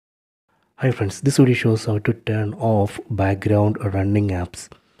Hi friends, this video shows how to turn off background running apps.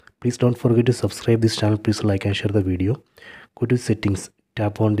 Please don't forget to subscribe this channel. Please like and share the video. Go to settings,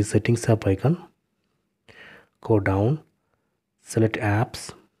 tap on the settings app icon. Go down, select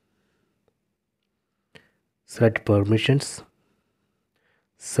apps, select permissions,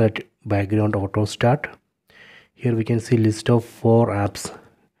 set background auto start. Here we can see list of 4 apps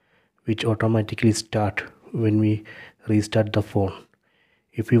which automatically start when we restart the phone.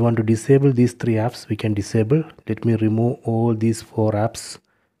 If we want to disable these 3 apps, we can disable. Let me remove all these 4 apps.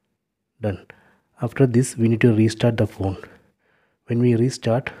 Done. After this, we need to restart the phone. When we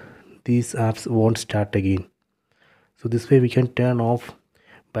restart, these apps won't start again. So this way we can turn off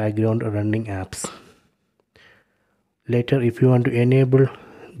background running apps. Later, if you want to enable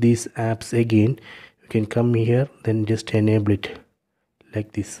these apps again, you can come here, then just enable it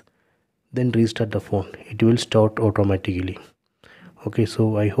like this. Then restart the phone. It will start automatically. Okay,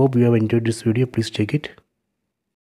 so I hope you have enjoyed this video. Please check it.